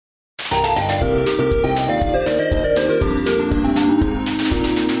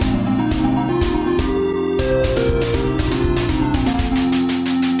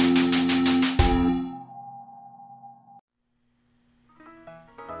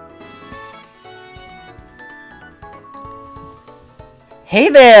Hey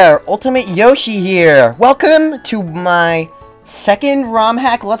there! Ultimate Yoshi here! Welcome to my second ROM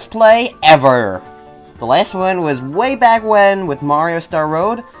hack Let's Play ever! The last one was way back when with Mario Star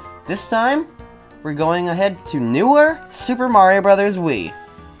Road. This time, we're going ahead to newer Super Mario Bros. Wii.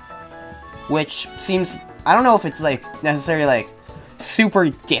 Which seems... I don't know if it's necessarily super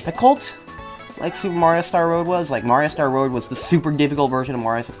difficult like Super Mario Star Road was. Like Mario Star Road was the super difficult version of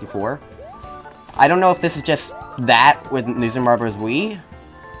Mario 64. I don't know if this is just that with New Super Mario Bros. Wii,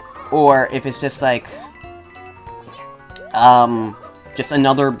 or if it's just just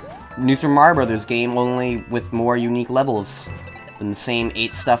another New Super Mario Bros. Game, only with more unique levels than the same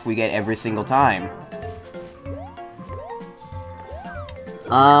 8 stuff we get every single time.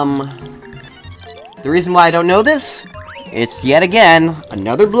 The reason why I don't know this, it's yet again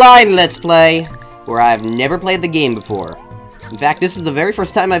another blind Let's Play where I've never played the game before. In fact, this is the very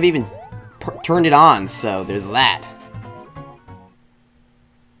first time I've even turned it on, so there's that.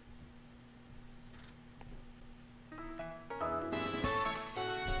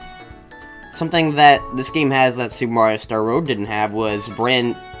 Something that this game has that Super Mario Star Road didn't have was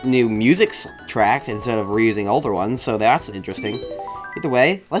brand new music track instead of reusing older ones, so that's interesting. Either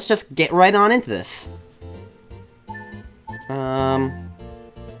way, let's just get right on into this.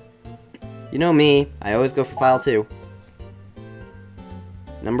 You know me, I always go for file 2.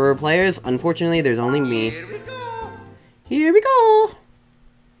 Number of players? Unfortunately, there's only me. Here we go! Here we go!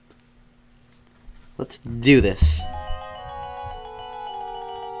 Let's do this.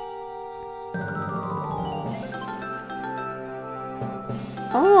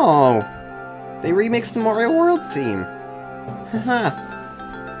 Oh! They remixed the Mario World theme. Haha.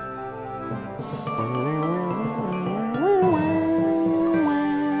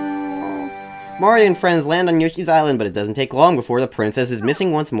 Mario and friends land on Yoshi's Island, but it doesn't take long before the princess is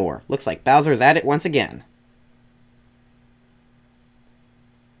missing once more. Looks like Bowser's at it once again.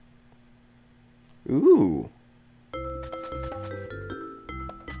 Ooh.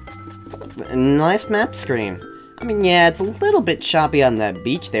 A nice map screen. I mean, yeah, it's a little bit choppy on that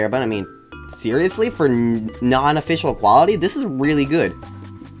beach there, but I mean, seriously, for non-official quality, this is really good.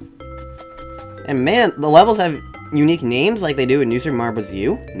 And man, the levels have unique names like they do in New Super Mario Bros.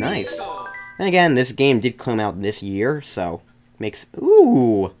 U. Nice. And again, this game did come out this year, so makes...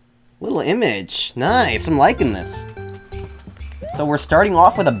 Ooh! Little image. Nice, I'm liking this. So we're starting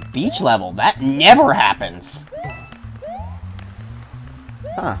off with a beach level. That never happens!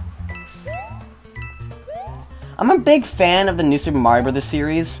 Huh. I'm a big fan of the New Super Mario Bros.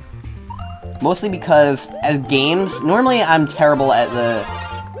 Series. Mostly because, as games, normally I'm terrible at the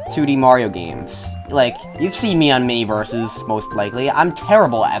 2D Mario games. Like, you've seen me on Miniverses, most likely. I'm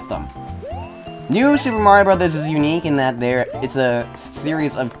terrible at them. New Super Mario Bros. Is unique in that it's a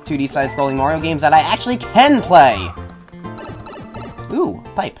series of 2D side-scrolling Mario games that I actually can play! Ooh,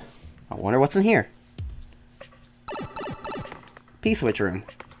 pipe. I wonder what's in here. P-switch room.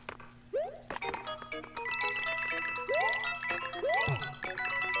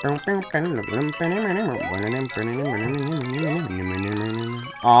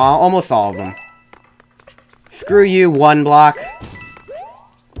 Aw, almost all of them. Screw you, one block.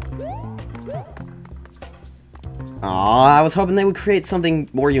 Aw, I was hoping they would create something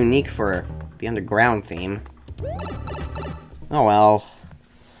more unique for the underground theme. Oh well.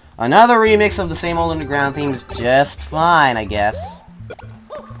 Another remix of the same old underground theme is just fine, I guess.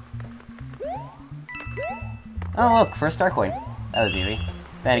 Oh look, first star coin. That was easy.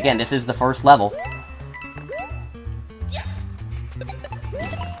 Then again, this is the first level.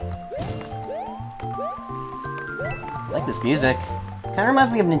 I like this music. Kinda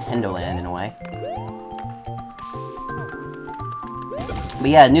reminds me of Nintendo Land in a way. But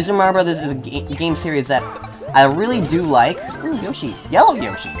yeah, New Super Mario Bros. Is a game series that I really do like. Ooh, Yoshi. Yellow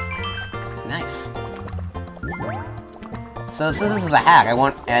Yoshi! Nice. So since this is a hack,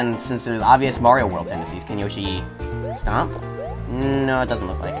 and since there's obvious Mario World tendencies, can Yoshi stomp? No, it doesn't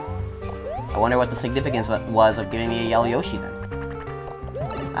look like it. I wonder what the significance was of giving me a yellow Yoshi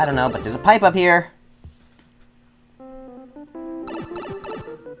then. I don't know, but there's a pipe up here!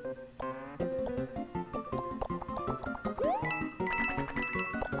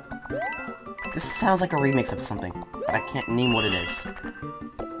 This sounds like a remix of something, but I can't name what it is.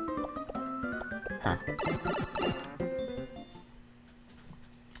 Huh.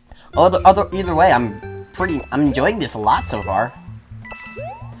 Either way, I'm enjoying this a lot so far.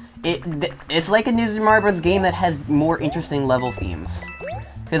 It's like a New Super Mario Bros. Game that has more interesting level themes.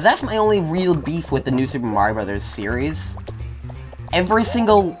 Because that's my only real beef with the New Super Mario Bros. Series. Every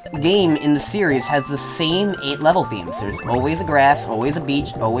single game in the series has the same 8 level themes. There's always a grass, always a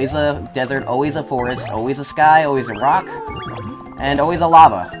beach, always a desert, always a forest, always a sky, always a rock. And always a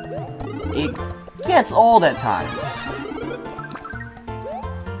lava. It gets old at times.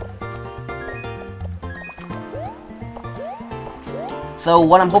 So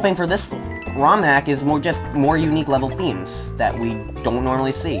what I'm hoping for this ROM hack is more unique level themes that we don't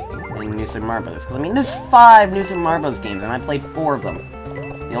normally see in New Super Mario Bros. Because I mean, there's 5 New Super Mario Bros. Games, and I played 4 of them.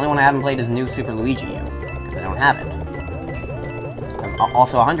 The only one I haven't played is New Super Luigi U, because I don't have it. I've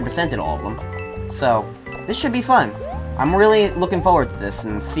also 100%ed all of them. So, this should be fun. I'm really looking forward to this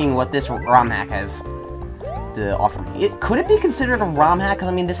and seeing what this ROM hack has to offer me. Could it be considered a ROM hack? Because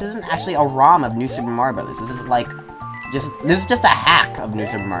I mean, this isn't actually a ROM of New Super Mario Bros. This is like, this is just a hack of New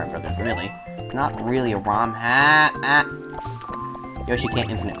Super Mario Bros. Really. Not really a ROM hack. Yoshi can't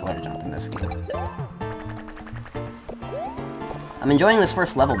infinite flutter jump in this game. I'm enjoying this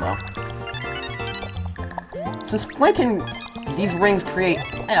first level, though. Since when can these rings create...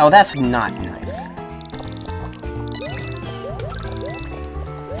 Oh, that's not nice.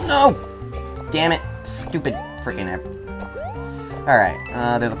 No! Damn it. Stupid freaking ever. Alright,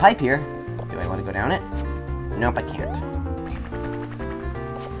 there's a pipe here. Do I want to go down it? Nope, I can't.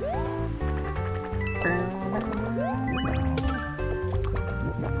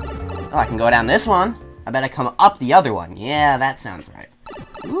 Oh, I can go down this one. I bet I come up the other one. Yeah, that sounds right.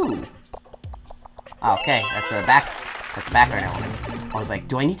 Ooh. Okay, that's a background element. I was like,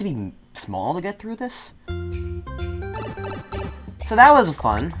 do I need to be small to get through this? So that was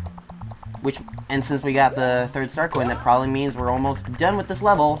fun. And since we got the 3rd star coin, that probably means we're almost done with this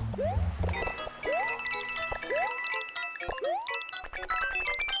level.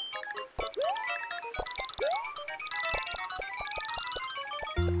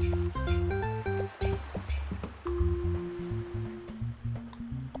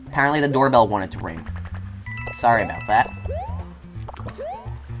 Apparently the doorbell wanted to ring. Sorry about that.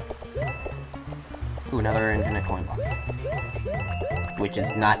 Ooh, another infinite coin block. Which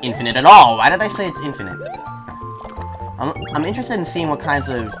is not infinite at all! Why did I say it's infinite? I'm interested in seeing what kinds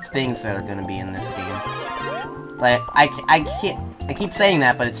of things that are gonna be in this game. Like, I keep saying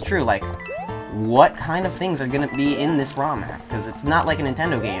that, but it's true, like, what kind of things are gonna be in this ROM hack? Because it's not like a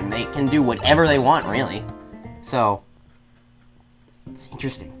Nintendo game. They can do whatever they want, really. So, it's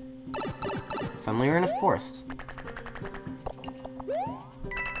interesting. Suddenly we're in a forest.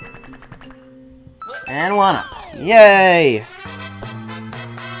 And 1 up. Yay!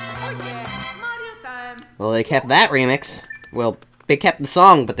 Well, they kept that remix. Well, they kept the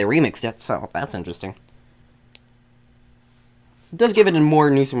song, but they remixed it, so that's interesting. It does give it a more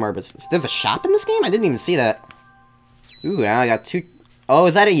New Super Mario Bros. There's a shop in this game? I didn't even see that. Ooh, now I got 2... Oh,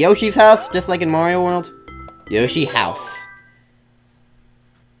 is that a Yoshi's house? Just like in Mario World? Yoshi house.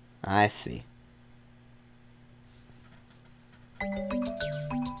 I see.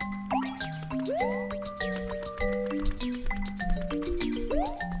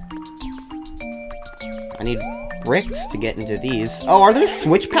 I need bricks to get into these. Oh, are there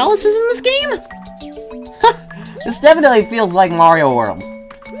switch palaces in this game? This definitely feels like Mario World.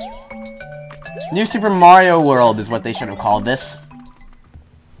 New Super Mario World is what they should have called this.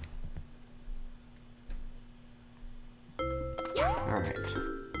 Alright.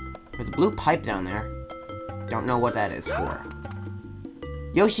 There's a blue pipe down there. Don't know what that is for.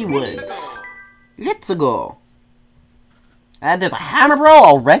 Yoshi Woods. Let's go. And there's a hammer bro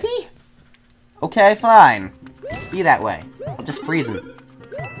already? Okay, fine. Be that way. I'll just freeze him.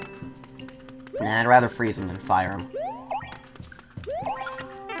 Nah, I'd rather freeze him than fire him.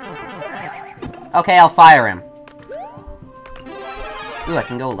 Okay, I'll fire him. Ooh, I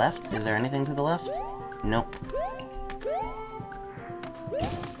can go left? Is there anything to the left? Nope.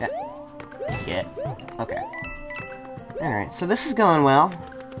 Yeah. Yeah. Okay. Alright, so this is going well.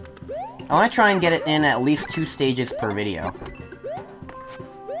 I want to try and get it in at least 2 stages per video.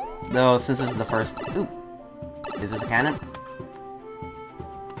 Though, since this is the first... Ooh. Is this a cannon?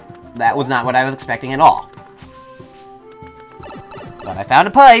 That was not what I was expecting at all. But I found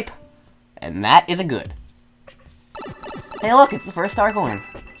a pipe! And that is a good. Hey look, it's the first star coin.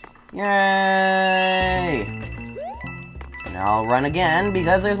 Yay! And I'll run again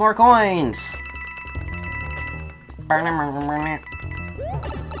because there's more coins.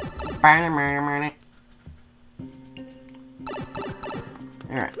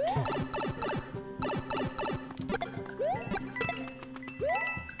 Alright.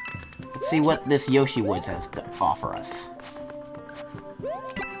 Let's see what this Yoshi Woods has to offer us.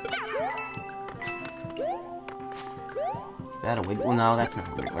 Is that a Wiggler? No, that's not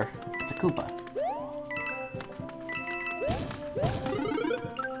a Wiggler. It's a Koopa.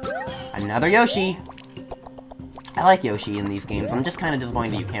 Another Yoshi! I like Yoshi in these games. I'm just kind of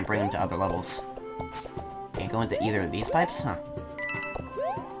disappointed you can't bring him to other levels. Can't go into either of these pipes? Huh.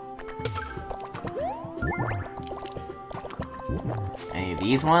 Any of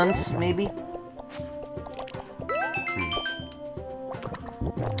these ones, maybe?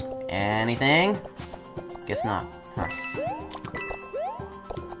 Anything? Guess not. Huh.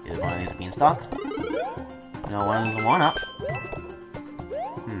 Is one of these a beanstalk? No, one of them's a one-up.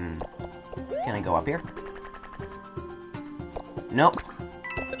 Can I go up here? Nope.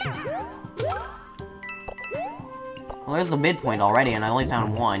 Well, there's the midpoint already, and I only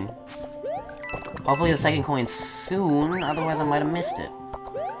found one. Hopefully the second coin soon, otherwise I might have missed it.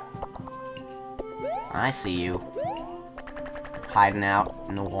 I see you. Hiding out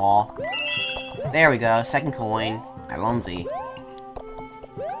in the wall. There we go, second coin. Alonzi.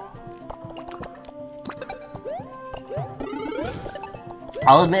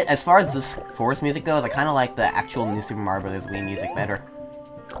 I'll admit, as far as this forest music goes, I kind of like the actual New Super Mario Bros. Wii music better.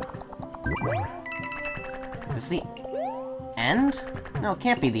 Is this the end? No, it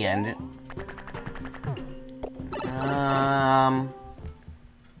can't be the end.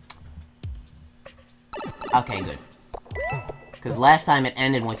 Okay, good. Because last time it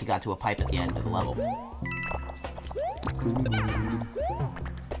ended once you got to a pipe at the end of the level.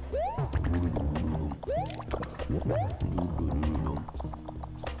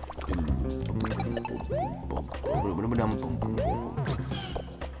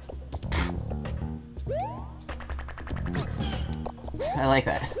 I like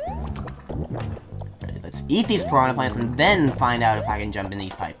that. Right, let's eat these piranha plants and then find out if I can jump in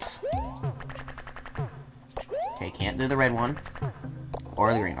these pipes. Okay, can't do the red one.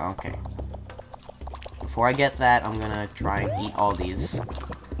 Or the green. Okay. Before I get that, I'm gonna try and eat all these.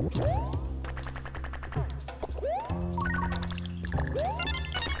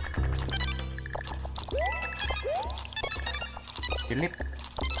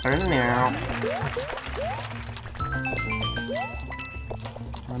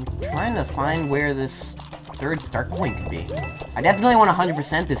 I'm trying to find where this third start coin could be. I definitely want to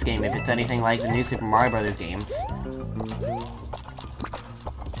 100% this game if it's anything like the new Super Mario Bros. Games.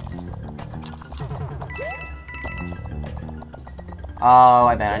 Oh,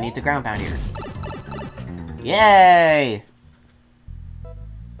 I bet I need to ground pound here. Yay!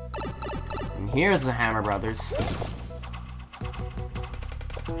 And here's the Hammer Brothers.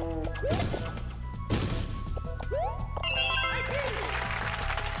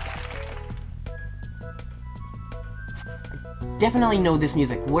 Definitely know this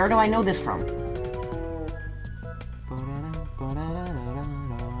music. Where do I know this from?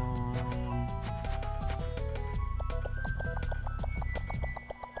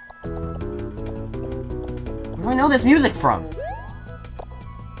 Where do I know this music from?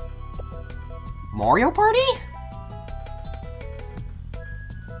 Mario Party?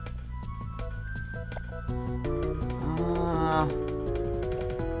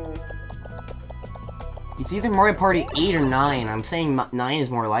 It's either Mario Party 8 or 9. I'm saying 9 is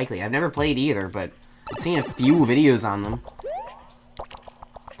more likely. I've never played either, but I've seen a few videos on them.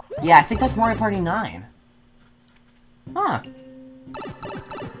 Yeah, I think that's Mario Party 9. Huh.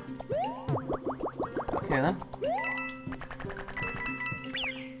 Okay, then.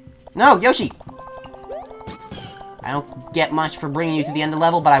 No, Yoshi! I don't get much for bringing you to the end of the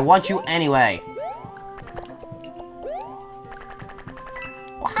level, but I want you anyway.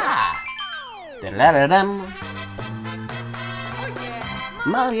 Da-da-da-dum.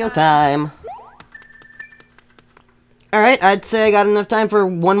 Mario time! Alright, I'd say I got enough time for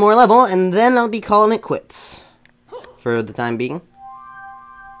one more level, and then I'll be calling it quits. For the time being.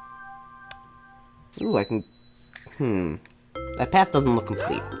 Ooh, I can... That path doesn't look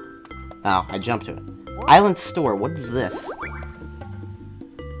complete. Oh, I jumped to it. Island Store, what is this?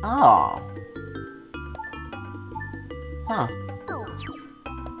 Oh. Huh.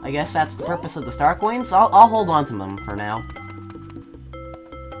 I guess that's the purpose of the star coins. I'll hold on to them for now.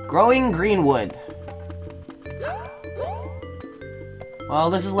 Growing Greenwood. Well,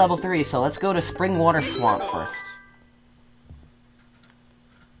 this is level 3, so let's go to Springwater Swamp first.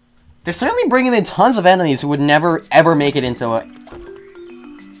 They're certainly bringing in tons of enemies who would never, ever make it into a...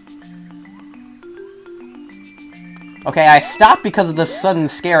 Okay, I stopped because of the sudden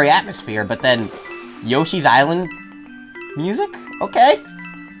scary atmosphere, but then... Yoshi's Island... music? Okay.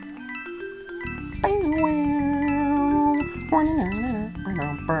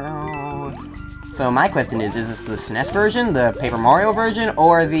 So my question is this the SNES version, the Paper Mario version,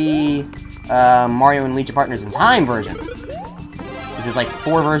 or the Mario and Luigi Partners in Time version? There's like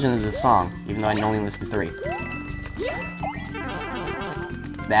 4 versions of this song, even though I only listed 3.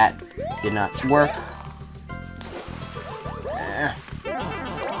 That did not work.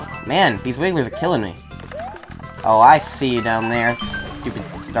 Man, these wigglers are killing me. Oh, I see you down there, stupid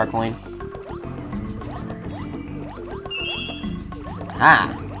star coin.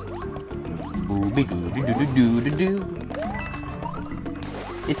 Aha!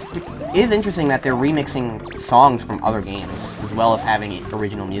 It is interesting that they're remixing songs from other games, as well as having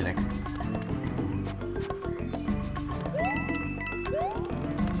original music.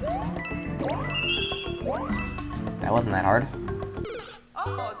 That wasn't that hard.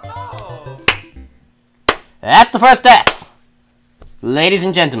 Oh, no. That's the first death! Ladies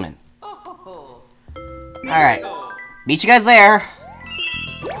and gentlemen. Alright. Beat you guys there.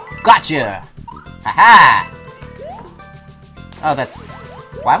 Gotcha! Haha! Oh, that's...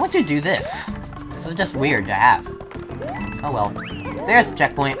 Why would you do this? This is just weird to have. Oh well. There's the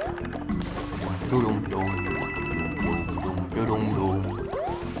checkpoint.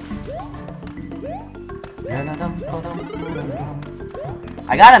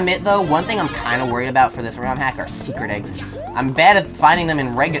 I gotta admit though, one thing I'm kind of worried about for this ROM hack are secret exits. I'm bad at finding them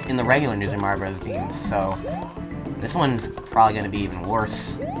in the regular New Super Mario Bros. Games, so this one's probably gonna be even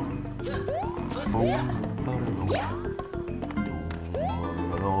worse.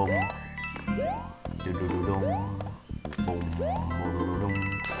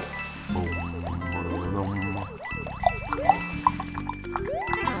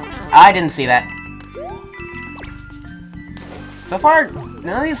 I didn't see that. So far, none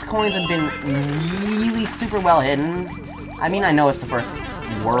of these coins have been really super well hidden. I mean, I know it's the first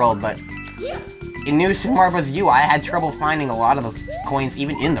world, but in New Super Mario Bros. U, I had trouble finding a lot of the coins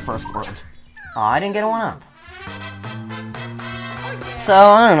even in the first world. Oh, I didn't get a 1-up. So,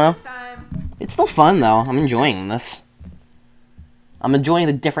 I don't know. It's still fun, though. I'm enjoying this. I'm enjoying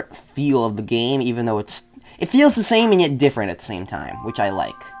the different feel of the game, even though it feels the same and yet different at the same time, which I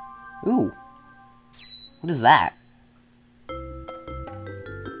like. Ooh. What is that?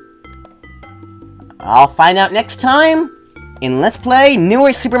 I'll find out next time in Let's Play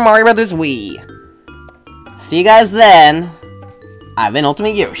Newer Super Mario Bros. Wii. See you guys then. I've been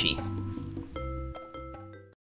Ultimate Yoshi.